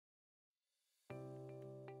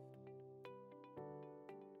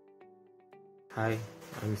Hi,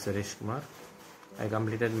 I'm Suresh Kumar. I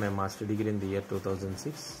completed my master degree in the year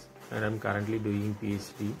 2006 and I'm currently doing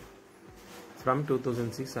PhD. From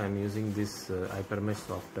 2006 I am using this Hypermesh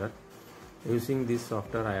software. Using this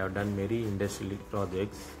software I have done many industrial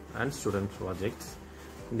projects and student projects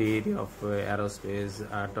in the area of aerospace,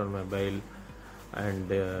 automobile and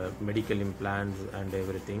medical implants and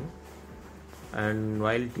everything. And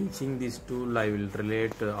while teaching this tool I will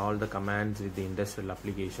relate all the commands with the industrial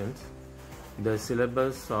applications. The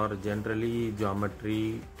syllabus are generally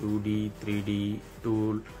geometry, 2D, 3D,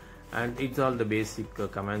 tool, and it's all the basic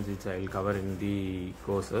commands which I will cover in the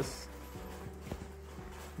courses.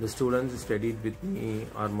 The students studied with me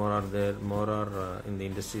are more or in the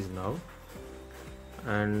industries now,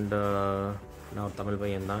 and now Tamil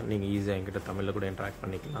பையன் தான், நீங்க ஈஸியா என்கிட்ட தமிழ்ல கூட interact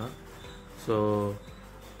பண்ணிக்கலாம். So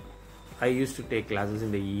I used to take classes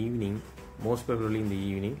in the evening, most probably in the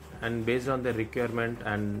evening, and based on the requirement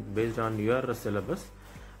and based on your syllabus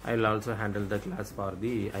I will also handle the class for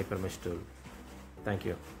the Hypermesh tool. Thank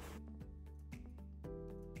you.